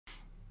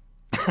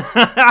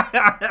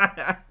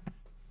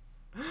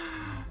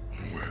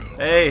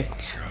Hey,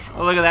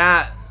 oh, look at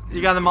that.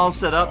 You got them all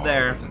set up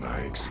there. Than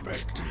I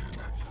expected.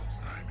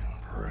 I'm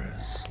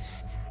impressed.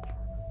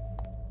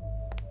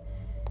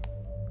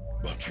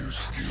 But you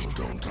still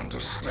don't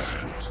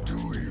understand, do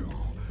you?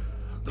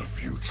 The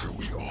future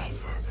we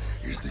offer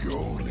is the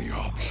only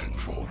option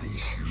for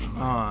these humans.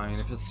 Fine,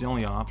 if it's the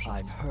only option.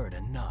 I've heard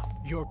enough.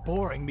 You're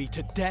boring me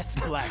to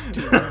death, Black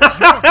Doom. You're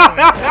going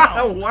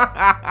down.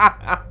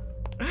 Wow.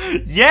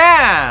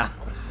 Yeah!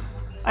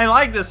 I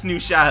like this new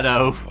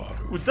Shadow,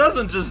 who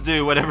doesn't just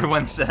do what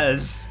everyone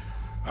says.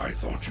 I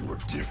thought you were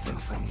different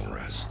from the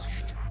rest,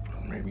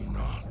 but maybe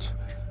not.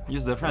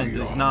 He's different.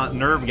 He's not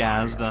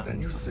nerve-gassed.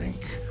 Then you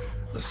think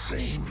the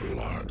same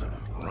blood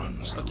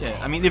runs through. Okay,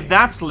 I mean, if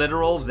that's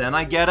literal, then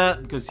I get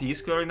it, because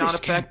he's clearly not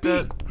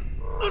affected.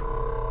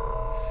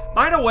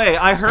 By the way,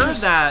 I heard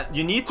that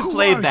you need to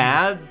play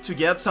bad to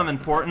get some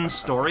important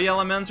story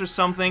elements or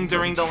something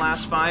during the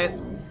last fight.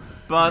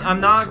 But I'm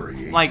not,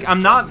 like,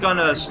 I'm not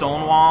gonna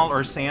stonewall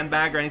or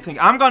sandbag or anything.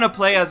 I'm gonna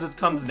play as it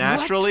comes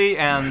naturally,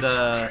 and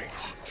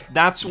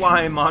that's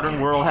why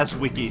Modern World has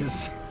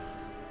wikis.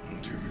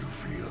 Do you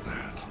feel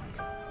that?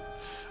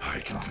 I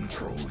can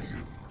control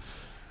you.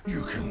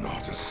 You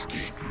cannot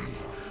escape me,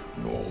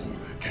 nor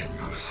can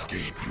you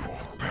escape your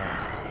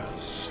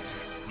past.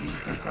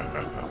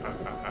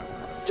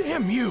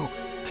 Damn you!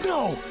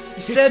 No!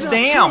 He said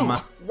damn!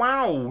 True.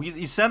 Wow,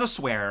 he said a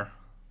swear.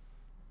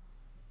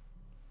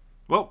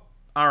 Whoa.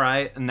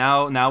 Alright,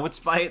 now it's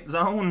fight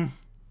zone.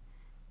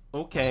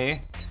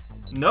 Okay.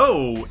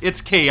 No,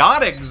 it's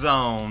chaotic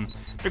zone.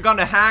 They're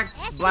gonna hack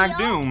Black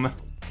Doom.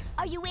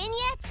 Are you in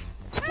yet?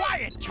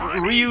 Quiet,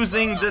 Charlie!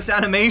 Reusing this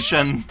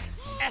animation.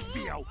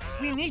 SBO,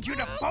 we need you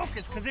to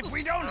focus, because if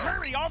we don't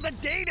hurry, all the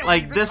data...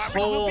 Like, this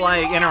whole,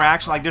 like,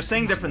 interaction, like, they're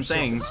saying different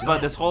things,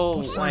 but this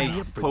whole,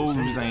 like,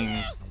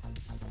 posing,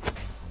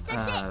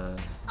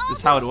 this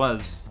is how it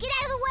was. Get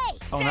out of the way!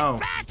 Oh no.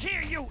 Back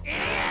here, you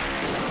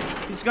idiot!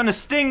 He's gonna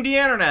sting the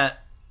internet!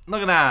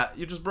 Look at that,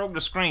 you just broke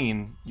the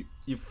screen.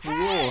 You fool.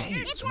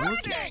 Hey, it's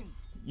working!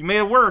 You made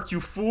it work,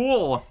 you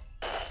fool!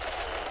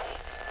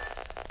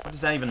 What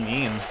does that even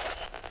mean?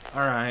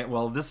 Alright,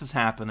 well, this is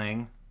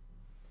happening.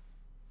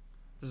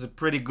 This is a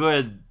pretty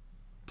good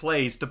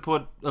place to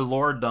put a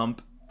lore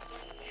dump.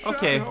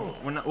 Okay,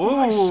 we're not.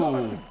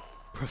 Ooh!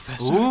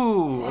 Professor?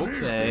 Ooh,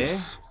 okay.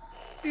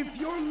 If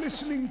you're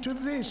listening to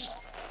this,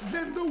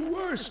 then the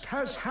worst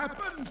has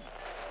happened.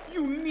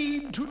 You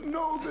need to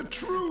know the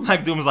truth.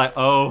 Black Doom's like,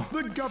 oh.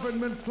 The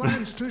government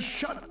plans to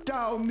shut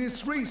down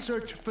this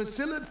research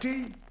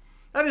facility.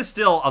 That is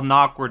still an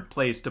awkward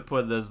place to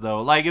put this,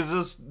 though. Like, is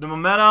this the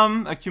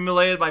momentum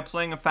accumulated by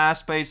playing a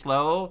fast-paced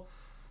level?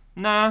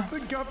 Nah.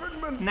 The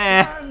government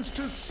Nah. plans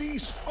to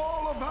cease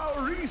all of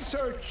our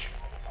research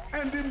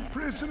and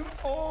imprison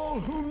all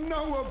who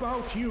know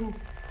about you.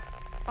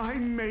 I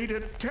made a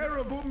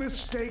terrible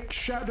mistake,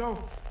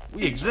 Shadow.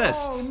 We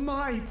exist. It's all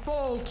my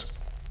fault.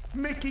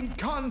 Making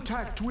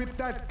contact with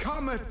that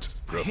comet.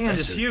 My hand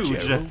is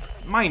huge. Gerald?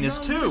 Mine is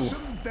Now too.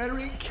 listen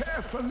very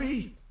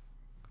carefully.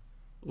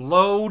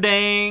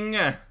 Loading.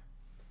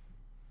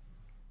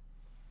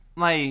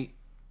 Like,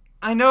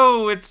 I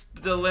know it's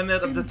the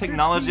limit of the In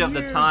technology 50 of the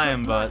years,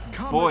 time, Black but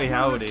Comet boy will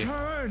howdy.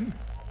 return.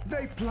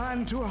 They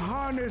plan to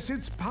harness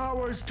its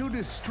powers to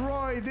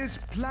destroy this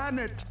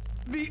planet.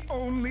 The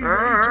only way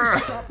to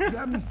stop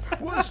them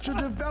was to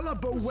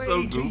develop a way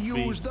So to goofy.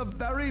 use the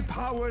very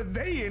power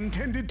they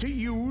intended to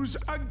use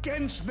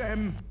against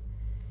them.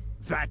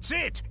 That's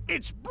it!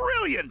 It's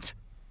brilliant!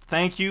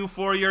 Thank you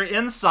for your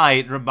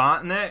insight,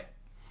 Robotnik.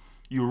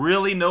 You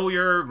really know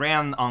your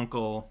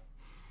granduncle.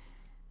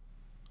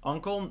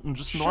 Uncle?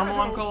 Just normal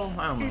Shadow, uncle?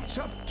 I don't know. It's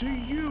up to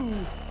you,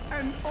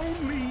 and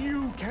only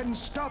you can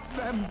stop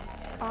them.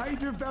 I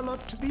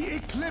developed the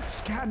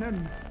Eclipse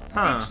Cannon.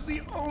 Huh. It's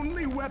the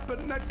only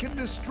weapon that can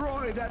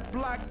destroy that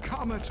black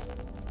comet.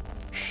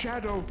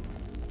 Shadow,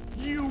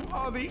 you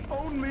are the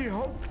only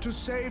hope to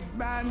save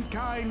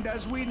mankind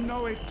as we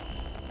know it.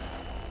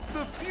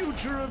 The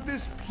future of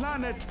this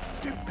planet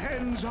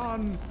depends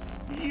on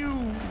you.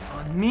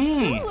 On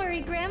me. Don't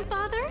worry,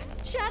 Grandfather.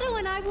 Shadow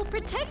and I will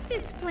protect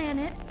this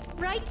planet.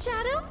 Right,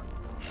 Shadow?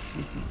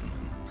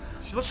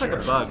 She looks like a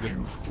bug.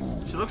 You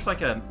fool. She looks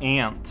like an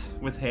ant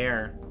with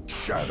hair.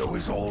 Shadow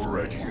is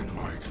already in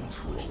my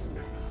control.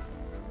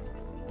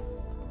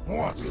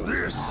 What's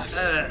this?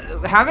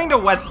 Having the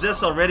what's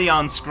this already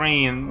on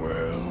screen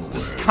Well,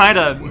 just kind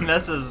of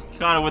messes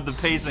with the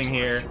pacing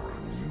here.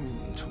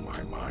 immune to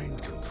my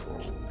mind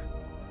control.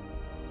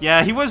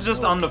 Yeah, he was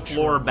just on the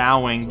floor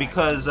bowing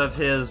because of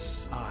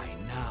his... I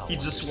now He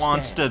just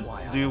wants to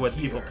understand why do I'm what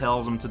people here.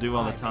 tells him to do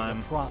all I the made time.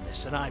 a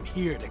promise, and I'm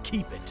here to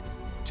keep it.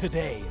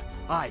 Today,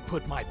 I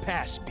put my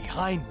past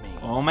behind me.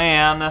 Oh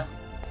man,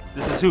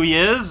 this is who he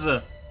is?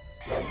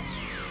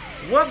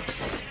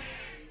 Whoops!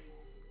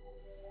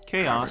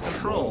 Chaos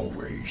control.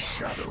 Always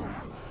Shadow.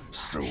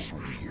 So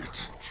be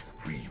it.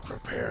 Be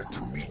prepared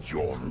to meet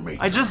your mate.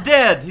 I just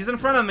did! He's in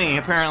front of me,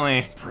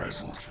 apparently.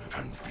 Present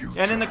and future.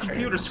 And in the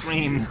computer ends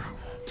screen. here.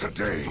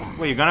 Today.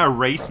 Wait, you're gonna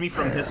erase me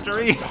from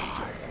history?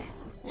 Die.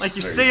 Like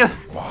you stay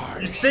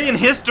in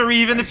history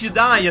even if you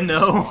die, you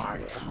know.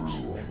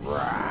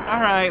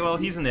 Alright, well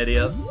he's an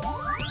idiot.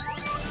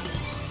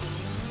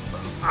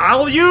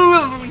 I'll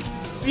use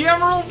the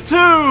Emerald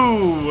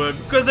too!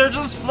 Because they're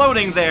just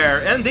floating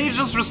there, and they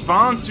just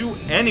respond to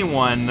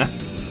anyone.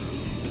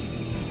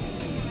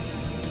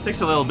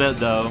 Takes a little bit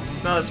though.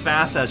 He's not as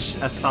fast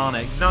as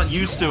Sonic. He's not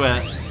used to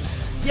it.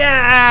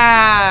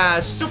 Yeah!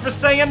 Super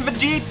Saiyan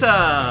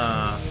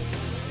Vegeta!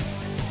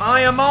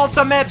 I am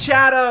Ultimate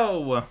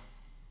Shadow!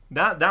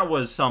 That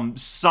was some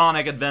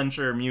Sonic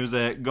Adventure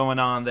music going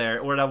on there,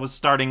 or that was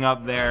starting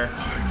up there.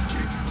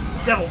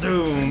 Devil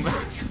Doom! Look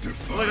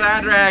at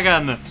that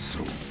dragon!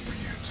 So be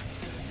it.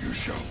 You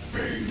shall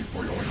pay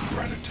for your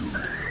ingratitude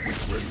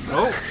with revenge.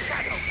 Oh!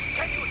 Shadow,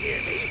 can you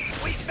hear me?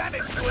 We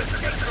managed to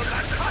escape from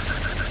that cut.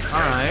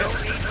 Alright. No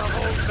need to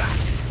hold back.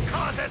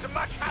 Cause as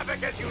much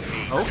havoc as you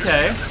need.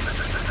 Okay.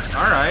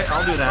 Alright,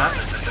 I'll do that.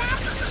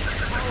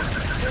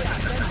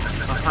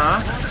 Uh-huh.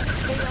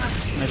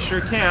 I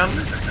sure can.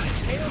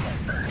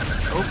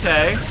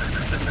 Okay.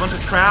 There's a bunch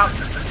of scrap.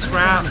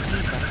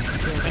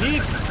 I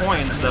need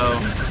coins, though.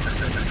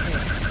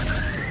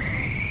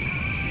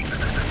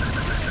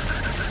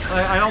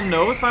 I don't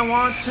know if I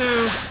want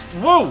to...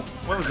 Whoa!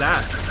 What was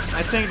that?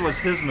 I think it was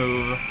his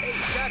move.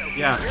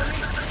 Yeah.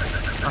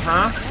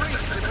 Uh-huh.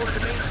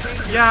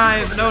 Yeah,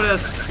 I've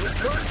noticed.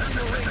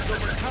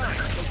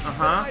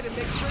 Uh-huh.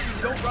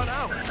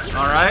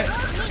 Alright.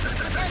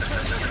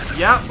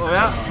 Yeah, oh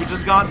yeah, we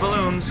just got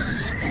balloons.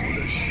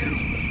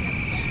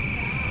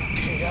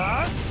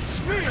 Chaos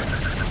Sphere!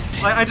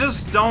 Like, I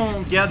just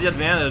don't get the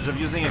advantage of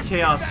using a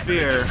Chaos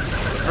Sphere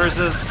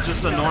versus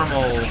just a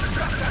normal...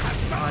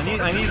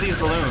 I need these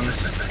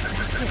balloons.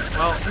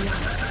 Well...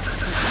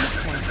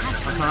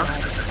 Uh-huh.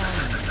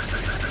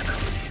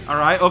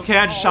 Alright, okay,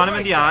 I just shot him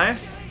in the eye.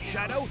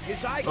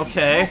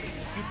 Okay.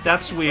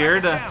 That's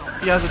weird.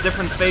 He has a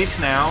different face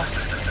now.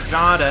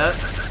 Got it.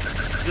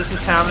 This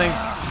is happening.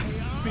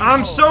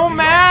 I'm so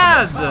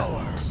mad!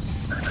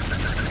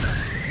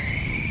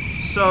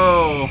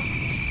 So...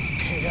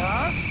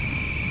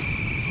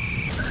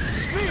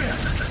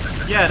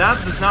 Yeah,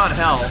 that does not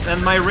help.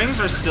 And my rings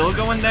are still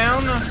going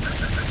down?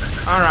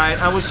 Alright,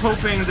 I was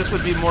hoping this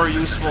would be more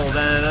useful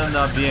than it ended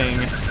up being.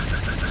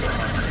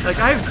 Like,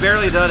 I've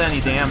barely done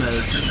any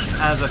damage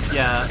as of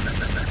yet.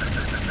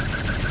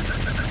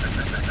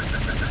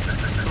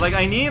 Like,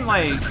 I need,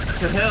 like,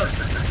 to hit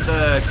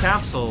the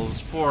capsules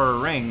for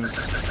rings.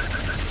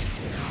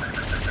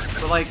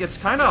 But, like, it's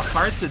kind of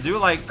hard to do.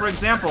 Like, for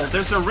example,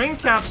 there's a ring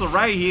capsule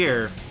right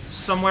here,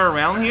 somewhere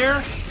around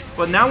here,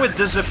 but now it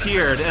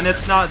disappeared, and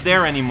it's not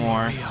there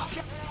anymore.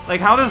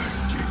 Like, how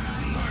does...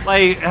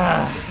 Like,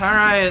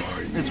 alright,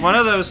 it's one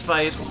of those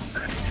fights.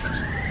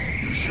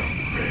 You shall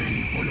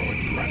pay for your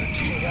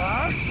ingratitude. We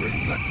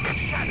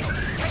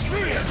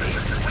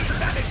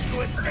managed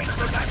to escape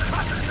from that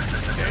cut.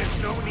 There's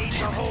no need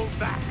to hold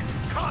back.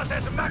 Cause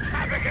as much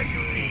havoc as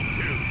you need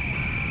to.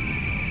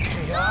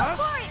 Chaos?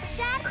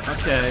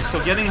 Okay, so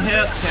getting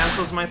hit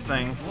cancels my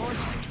thing. Launch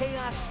the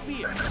Chaos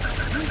Spear.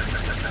 Use it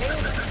to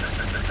impale them.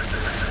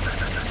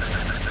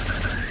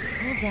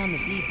 Hold down the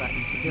B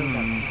button to build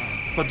up the power.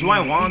 But do I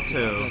want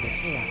to?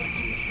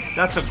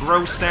 That's a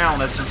gross sound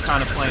that's just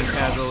kind of playing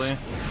casually.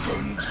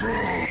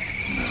 Control.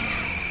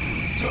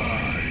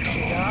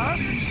 Chaos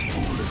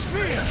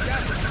Spear.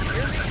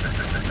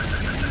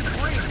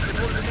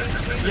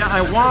 Yeah,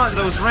 I want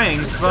those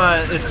rings,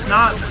 but it's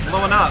not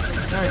blowing up.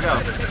 There we go.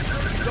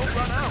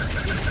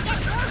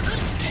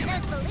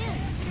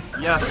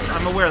 Yes,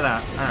 I'm aware of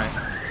that. Alright.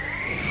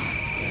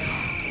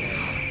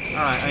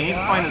 Alright, I need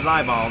to find his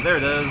eyeball. There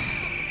it is.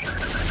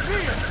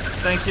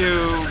 Thank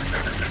you,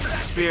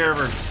 Spear,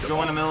 for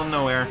going in the middle of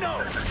nowhere.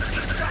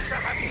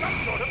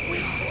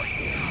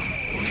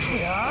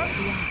 Chaos?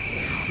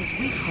 His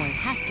weak point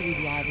has to be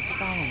the eye that's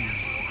following.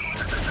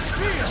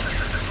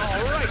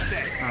 Alright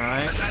then.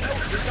 Alright. Shadow,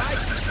 his eye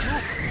keeps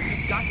moving.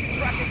 You've got to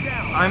track it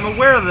down. I'm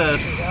aware of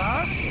this.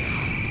 Chaos?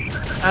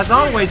 As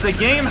always, the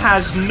game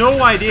has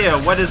no idea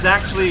what is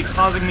actually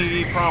causing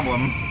me the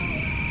problem.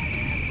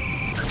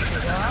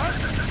 Chaos?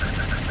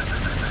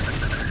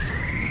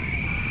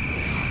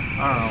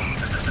 I don't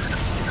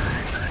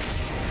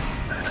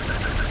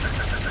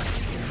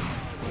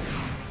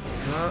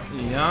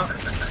know. Yeah.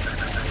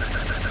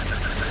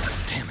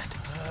 Damn it.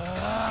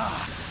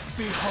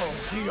 Behold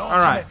the ultimate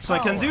Alright, so I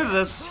can power. do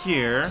this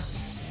here.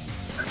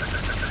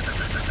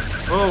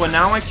 Oh, and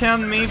now I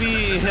can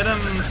maybe hit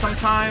him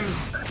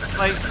sometimes?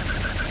 Like,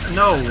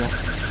 no.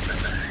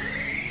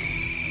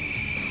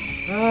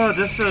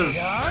 This is...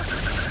 Chaos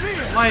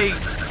Spear. Like,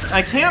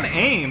 I can't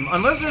aim.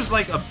 Unless there's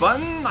like a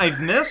button I've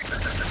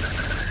missed.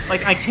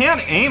 Like, I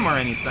can't aim or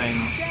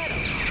anything.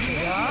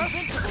 Chaos?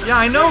 Yeah,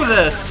 I know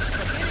this.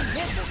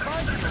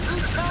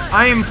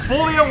 I am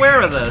fully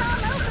aware of this.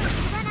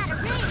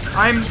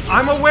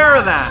 I'm aware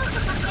of that.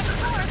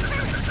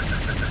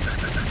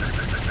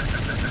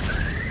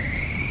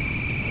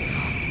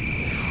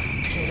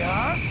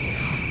 Chaos?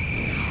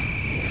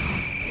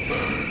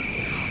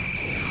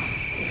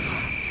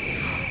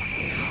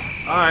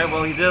 Alright,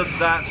 well he did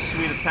that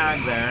sweet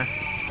attack there.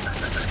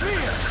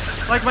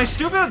 Like, my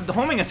stupid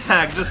homing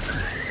attack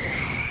just...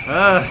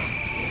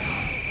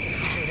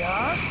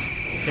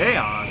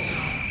 Chaos.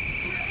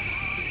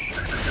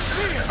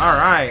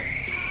 Alright.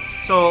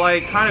 So,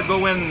 like, kind of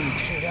go in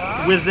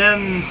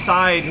within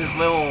inside his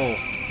little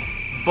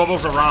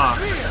bubbles of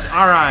rocks.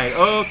 Alright,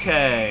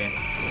 okay.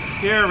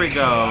 Here we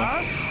go.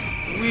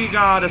 We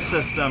got a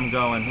system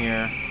going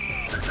here.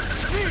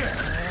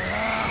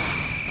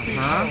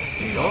 Huh?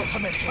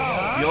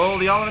 Oh,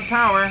 the ultimate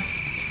power.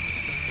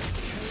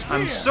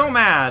 I'm so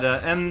mad,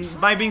 and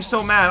by being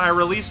so mad, I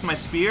released my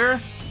spear.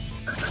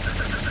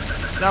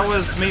 That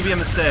was maybe a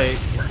mistake.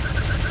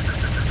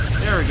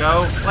 There we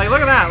go. Like,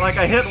 look at that. Like,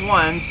 I hit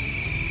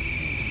once.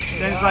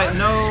 Then it's like,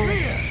 no.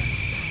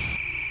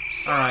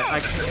 Alright, I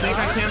think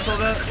I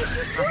canceled it.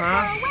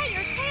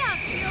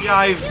 Yeah,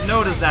 I've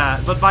noticed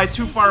that, but by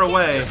too far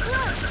away.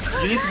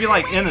 You need to be,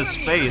 like, in his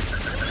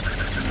face.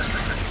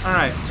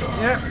 Alright.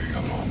 Yep.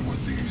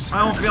 I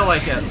don't feel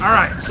like it.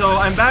 Alright, so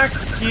I'm back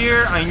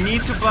here. I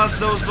need to bust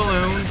those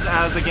balloons,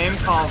 as the game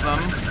calls them.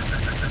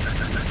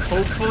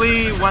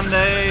 Hopefully, one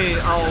day,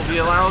 I'll be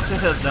allowed to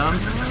hit them.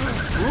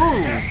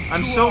 Ooh,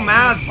 I'm so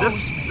mad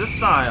this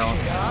style.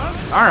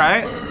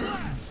 Alright.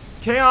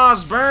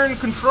 Chaos Burn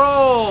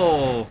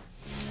Control!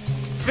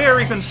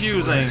 Very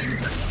confusing.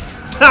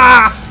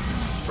 Ha!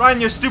 Right in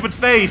your stupid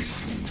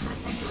face!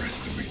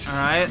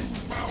 Alright,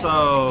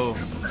 so...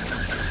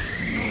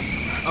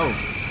 Oh.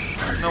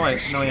 No,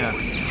 wait, no, yeah.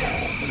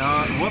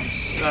 No,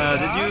 whoops.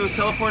 Did you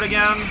teleport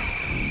again?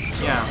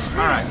 Yeah,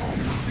 alright.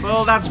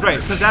 Well, that's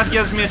great, because that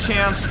gives me a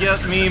chance to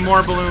get me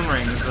more balloon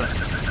rings.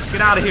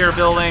 Get out of here,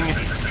 building,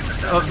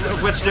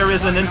 of which there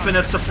is an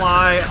infinite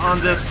supply on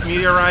this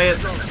meteorite.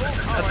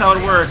 That's how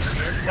it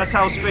works. That's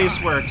how space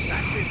works.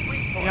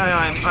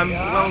 Yeah, I'm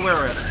well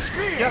aware of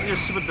it. Get your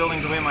stupid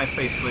buildings away from my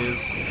face,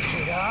 please.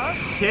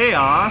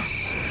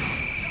 Chaos.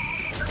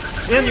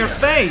 In your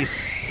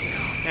face!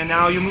 And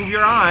now you move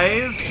your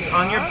eyes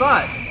on your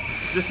butt.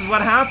 This is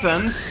what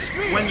happens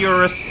when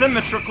you're a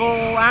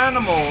symmetrical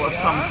animal of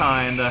some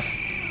kind.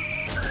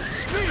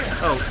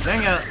 Oh,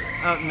 dang it.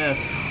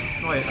 Missed.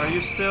 Wait, are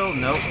you still?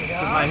 Nope,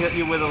 because I hit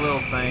you with a little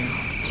thing.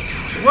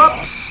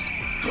 Whoops!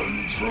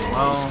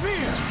 Well,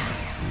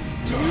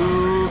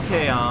 you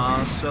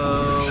chaos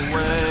away.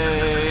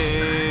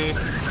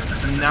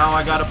 Now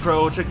I gotta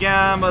approach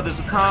again, but there's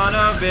a ton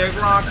of big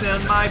rocks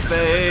in my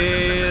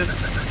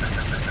face.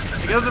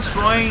 I guess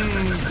destroying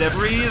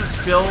debris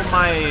fill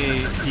my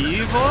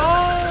evil?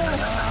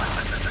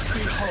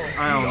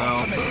 I don't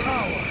know.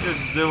 You're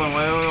just doing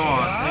what we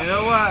want. And you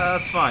know what?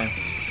 That's fine.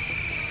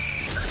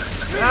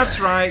 That's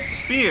right,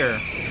 spear.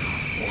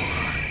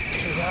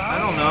 I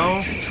don't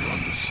know.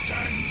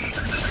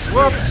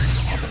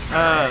 Whoops!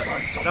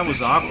 That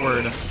was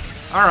awkward.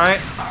 Alright.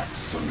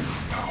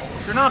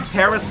 You're not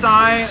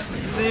Parasite.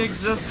 They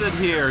existed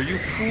here, you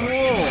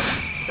fool!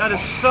 That is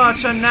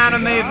such an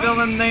anime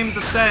villain name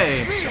to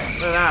say.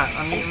 Look at that.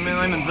 I mean,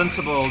 I'm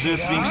invincible due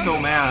to being so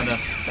mad.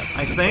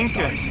 I think.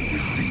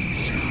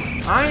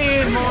 I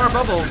need more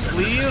bubbles,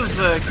 please.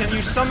 Can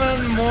you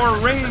summon more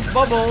ring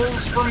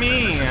bubbles for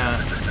me?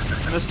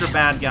 Mr.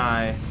 Bad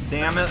Guy.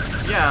 Damn it.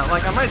 Yeah,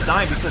 like, I might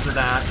die because of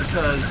that,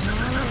 because...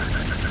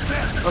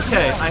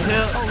 Okay, I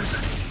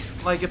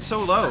hit... Like, it's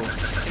so low.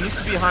 It needs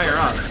to be higher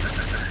up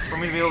for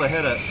me to be able to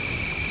hit it.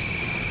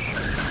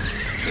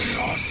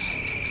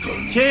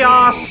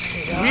 Chaos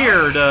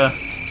weird.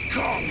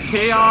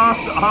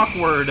 Chaos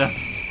awkward.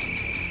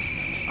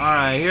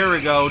 Alright, here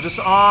we go. Just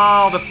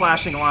all the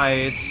flashing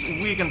lights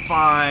we can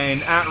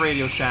find at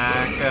Radio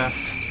Shack.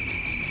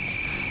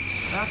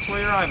 That's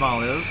where your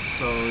eyeball is,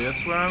 so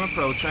that's where I'm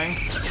approaching.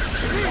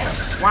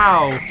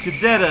 Wow, you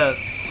did it.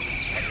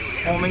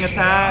 Homing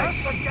attack.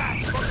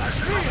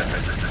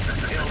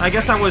 I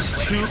guess I was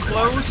too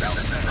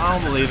close. I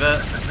don't believe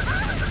it.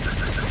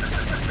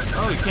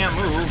 Oh, you can't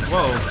move.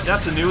 Whoa,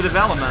 that's a new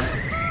development.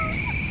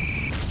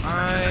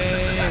 I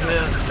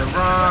hit the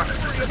rock.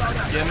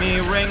 Give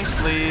me rings,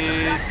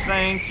 please.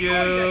 Thank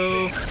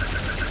you.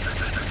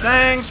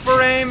 Thanks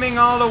for aiming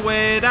all the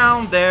way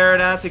down there.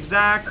 That's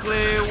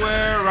exactly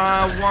where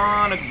I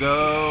want to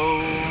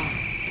go.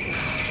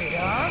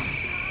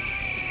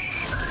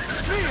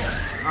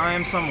 I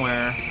am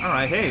somewhere.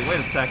 Alright, hey, wait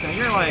a second.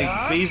 You're,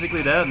 like,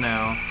 basically dead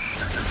now.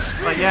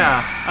 Like,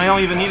 yeah, I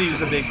don't even need to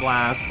use a big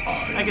blast.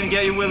 I can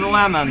get you with a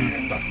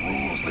lemon.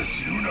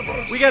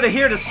 We gotta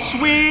hear the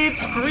sweet,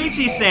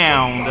 screechy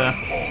sound.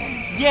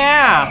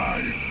 Yeah!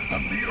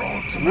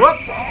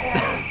 Whoop!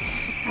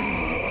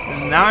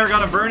 Now we're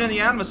gonna burn in the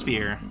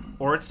atmosphere.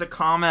 Or it's a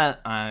comet.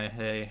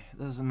 Hey,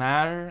 doesn't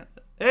matter.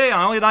 Hey,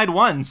 I only died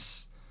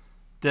once.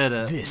 Did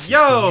it. This Yo!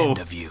 is the end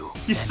of you.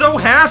 He's so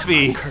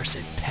happy! Cursed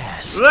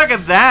past. Look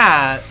at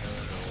that!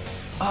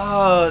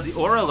 Oh, the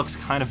aura looks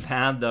kind of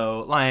bad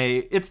though.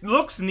 Like, it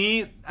looks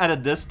neat at a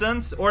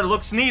distance, or it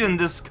looks neat in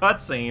this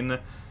cutscene.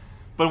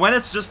 But when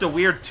it's just a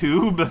weird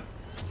tube...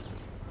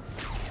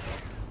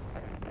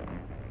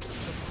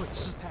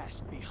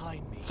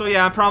 So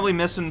yeah, I probably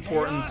missed an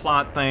important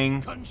plot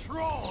thing.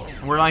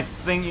 Where I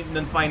think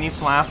the fight needs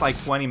to last like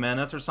 20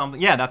 minutes or something.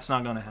 Yeah, that's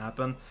not gonna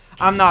happen.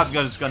 I'm not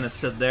just gonna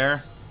sit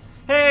there.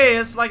 Hey,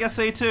 it's like I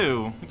say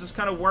too. Just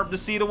kind of warp the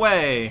seat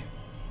away.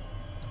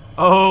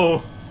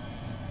 Oh,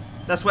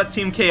 that's what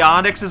Team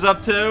Chaotix is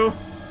up to?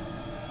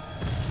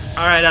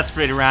 Alright, that's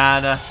pretty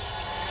rad.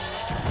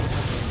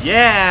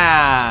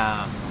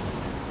 Yeah!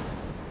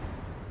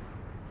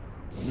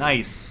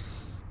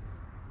 Nice.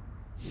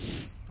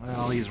 Look at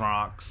all these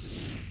rocks.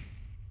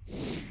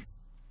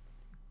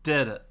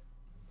 Did it.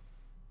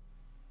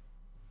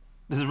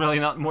 There's really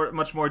not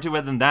much more to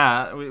it than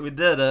that. We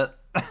did it.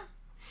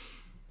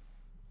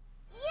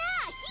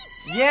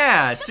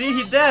 Yeah, see,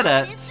 he did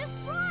it.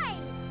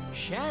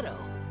 Shadow,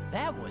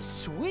 that was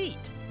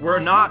sweet. We're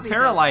not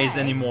paralyzed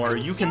anymore.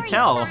 You can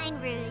tell.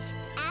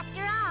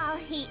 After all,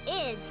 he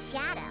is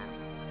Shadow.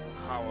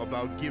 How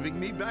about giving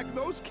me back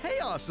those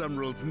Chaos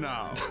Emeralds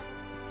now?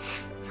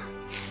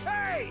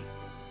 Hey!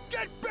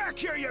 Get back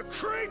here, you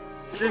creep!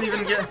 Didn't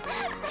even get.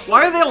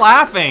 Why are they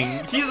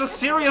laughing? He's a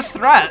serious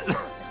threat.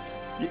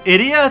 You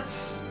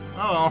idiots.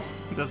 Oh,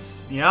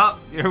 that's. Yep,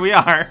 here we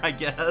are, I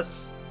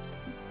guess.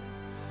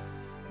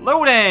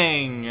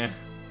 Loading!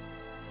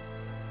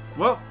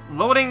 Whoa,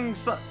 loading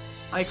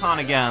icon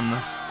again.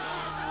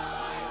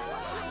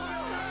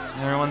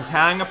 Everyone's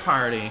having a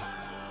party.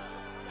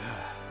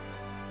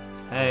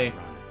 Hey,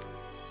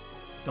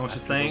 don't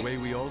you think? The way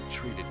we all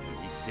treated him,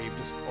 he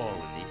saved us all in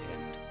the end.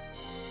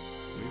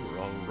 We were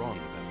all wrong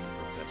about the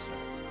professor.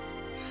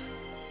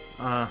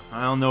 I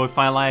don't know if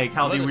I like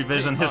how they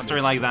revision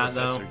history like that,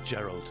 though. Professor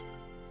Gerald,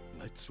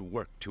 let's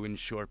work to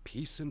ensure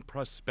peace and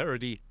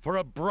prosperity for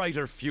a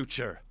brighter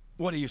future.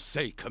 What do you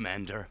say,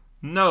 Commander?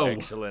 No.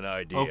 Excellent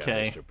idea,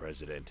 okay. Mr.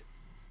 President.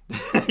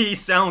 He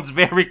sounds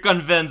very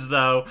convinced,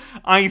 though.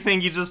 I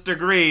think he just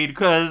agreed,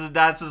 because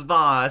that's his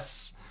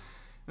boss.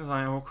 He's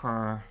like,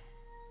 okay.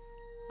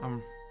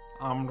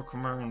 I'm the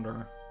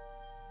commander.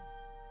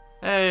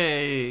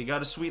 Hey,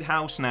 got a sweet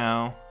house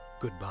now.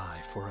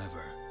 Goodbye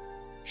forever,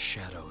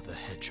 Shadow the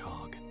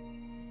Hedgehog.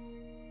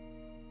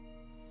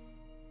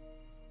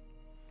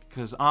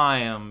 Because I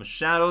am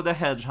Shadow the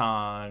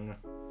Hedgehog.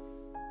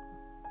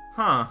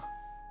 Huh.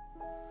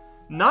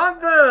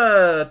 Not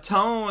the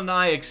tone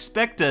I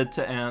expected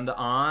to end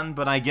on,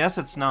 but I guess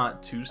it's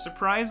not too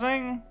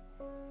surprising.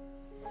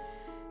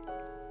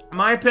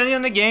 My opinion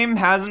on the game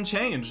hasn't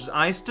changed.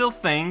 I still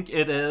think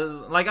it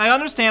is... Like, I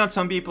understand that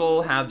some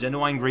people have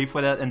genuine grief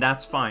with it, and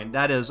that's fine.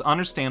 That is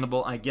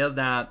understandable. I get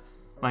that.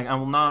 Like, I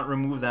will not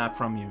remove that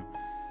from you.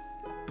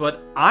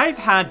 But I've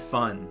had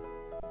fun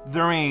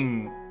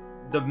during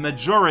the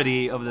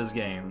majority of this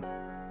game.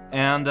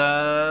 And,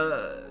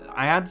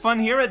 I had fun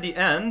here at the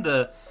end.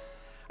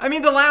 I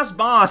mean, the last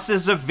boss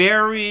is a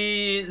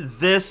very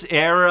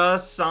this-era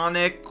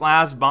Sonic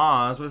last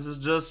boss, which is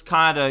just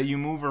kind of, you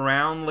move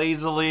around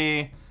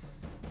lazily,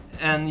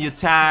 and you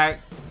attack,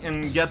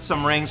 and get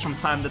some rings from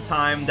time to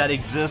time that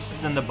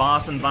exists in the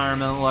boss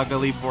environment,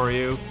 luckily for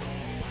you.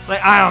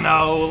 Like, I don't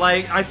know,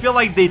 like, I feel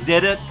like they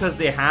did it because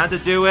they had to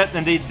do it,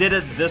 and they did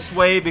it this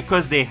way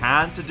because they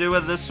had to do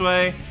it this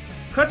way.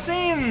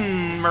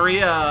 Cutscene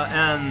Maria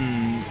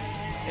and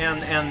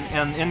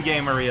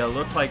in-game Maria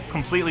look like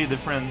completely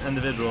different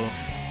individuals.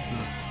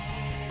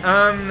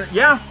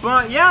 Yeah,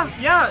 but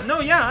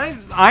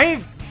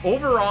I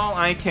overall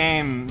I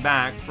came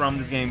back from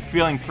this game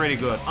feeling pretty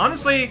good.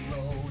 Honestly,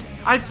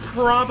 I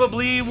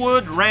probably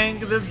would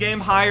rank this game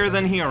higher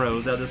than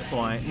Heroes at this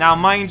point. Now,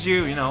 mind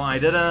you, I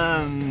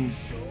didn't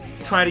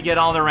try to get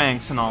all the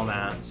ranks and all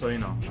that, so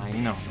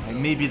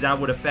maybe that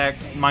would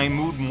affect my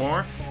mood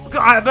more.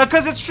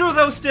 Because it's true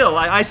though still,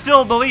 I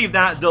still believe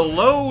that the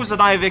lows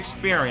that I've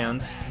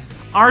experienced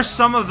are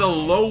some of the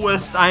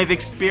lowest I've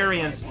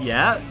experienced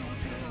yet,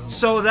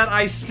 so that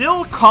I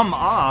still come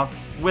off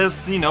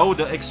with,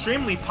 the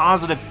extremely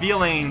positive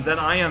feeling that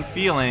I am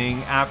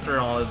feeling after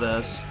all of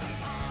this,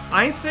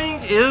 I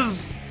think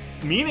is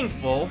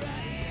meaningful.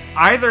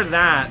 Either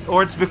that,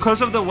 or it's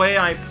because of the way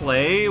I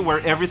play,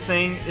 where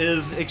everything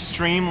is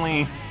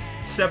extremely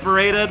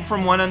separated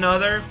from one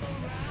another.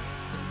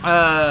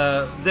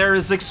 There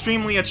is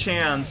extremely a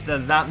chance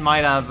that that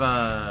might have,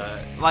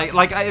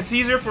 it's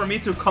easier for me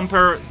to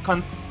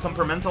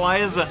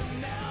compartmentalize.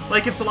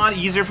 Like, it's a lot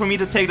easier for me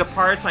to take the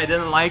parts I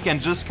didn't like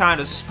and just kind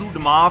of scoot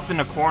them off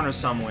in a corner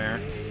somewhere.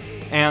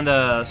 And,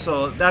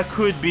 so that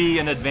could be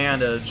an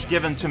advantage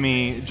given to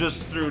me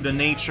just through the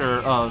nature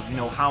of,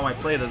 how I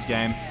play this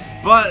game.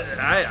 But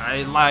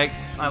I liked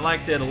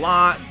it a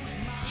lot.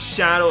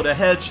 Shadow the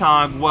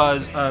Hedgehog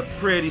was a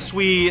pretty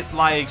sweet,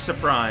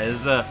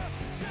 surprise.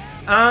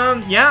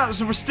 Yeah,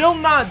 so we're still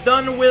not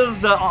done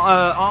with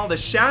all the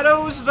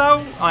shadows,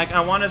 though. Like,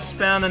 I want to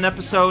spend an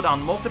episode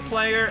on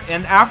multiplayer,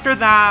 and after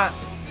that,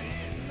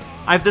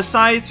 I've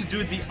decided to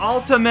do the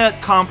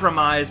ultimate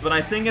compromise, but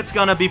I think it's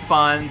gonna be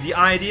fun. The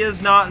idea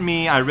is not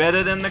me, I read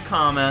it in the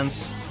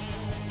comments.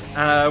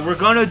 We're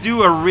gonna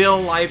do a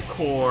real-life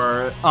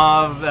core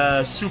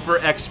of Super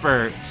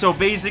Expert. So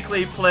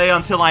basically, play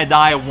until I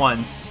die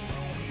once.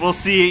 We'll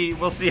see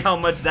how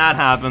much that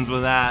happens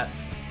with that.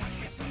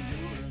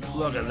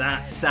 look at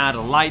that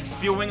satellite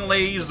spewing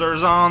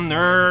lasers on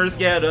Earth.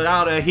 Get it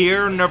out of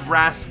here,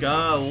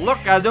 Nebraska. Look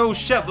at those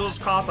ships. Those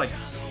cost like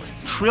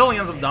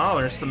trillions of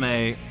dollars to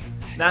make.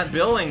 That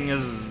building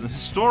is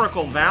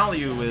historical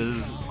value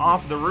is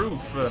off the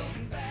roof.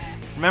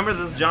 Remember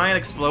this giant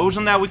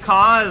explosion that we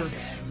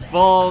caused?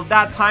 Well,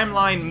 that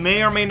timeline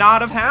may or may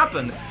not have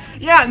happened.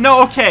 Yeah,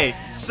 no, okay.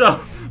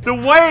 So the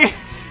way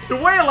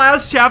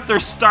last chapter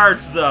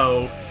starts,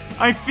 though,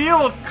 I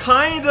feel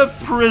kind of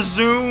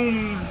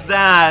presumes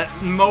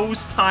that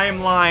most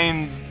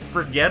timelines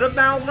forget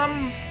about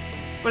them,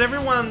 but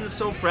everyone's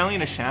so friendly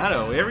to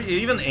Shadow.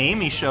 Even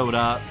Amy showed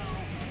up.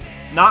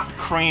 Not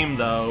Cream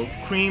though.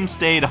 Cream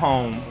stayed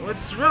home.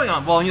 It's really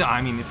not. Well, you know,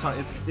 I mean,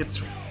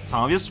 it's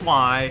obvious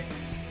why.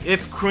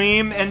 If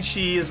Cream and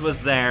Cheese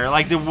was there,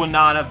 like, there would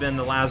not have been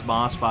the last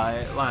boss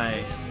fight.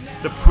 Like,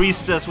 the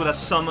priestess would have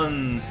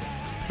summoned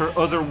her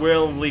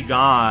otherworldly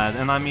god,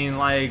 and I mean,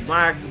 like,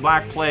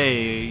 Black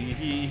Plague,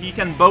 he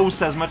can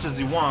boast as much as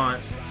he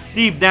wants.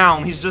 Deep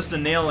down, he's just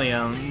an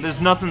alien.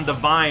 There's nothing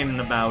divine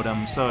about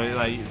him, so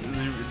like,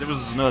 there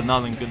was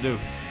nothing to do.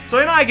 So,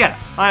 you know, I get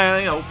it.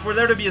 You know, for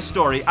there to be a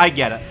story, I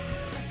get it.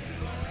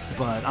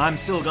 But I'm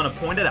still gonna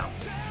point it out.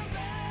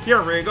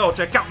 Here we go,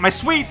 check out my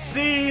sweet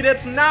seed.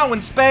 It's now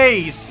in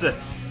space,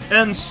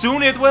 and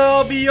soon it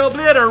will be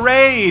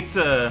obliterate.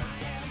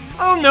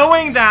 Oh,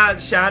 knowing that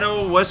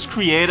Shadow was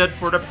created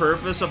for the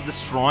purpose of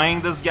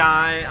destroying this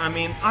guy, I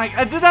mean,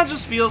 that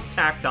just feels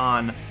tacked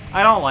on.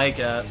 I don't like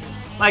it.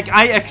 Like,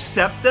 I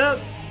accept it,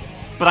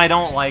 but I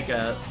don't like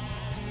it.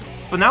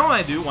 But now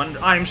I do wonder,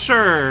 I'm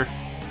sure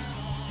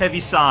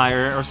Heavy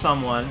Sire or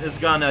someone is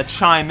gonna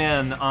chime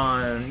in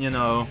on, you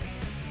know,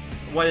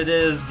 what it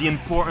is, the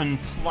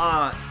important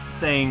plot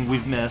thing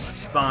we've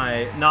missed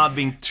by not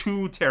being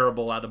too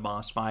terrible at a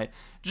boss fight,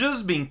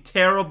 just being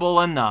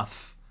terrible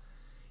enough.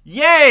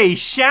 Yay,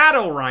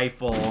 Shadow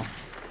Rifle!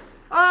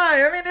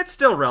 I mean, it's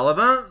still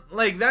relevant.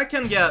 Like, that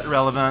can get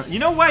relevant. You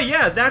know what?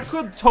 Yeah, that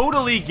could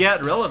totally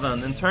get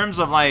relevant in terms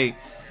of, like,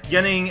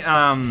 getting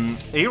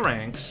A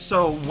ranks.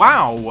 So,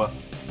 wow.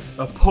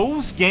 A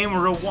post-game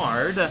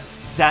reward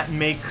that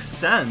makes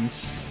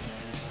sense.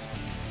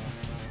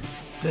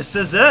 This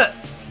is it.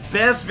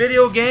 Best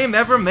video game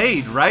ever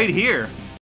made right here.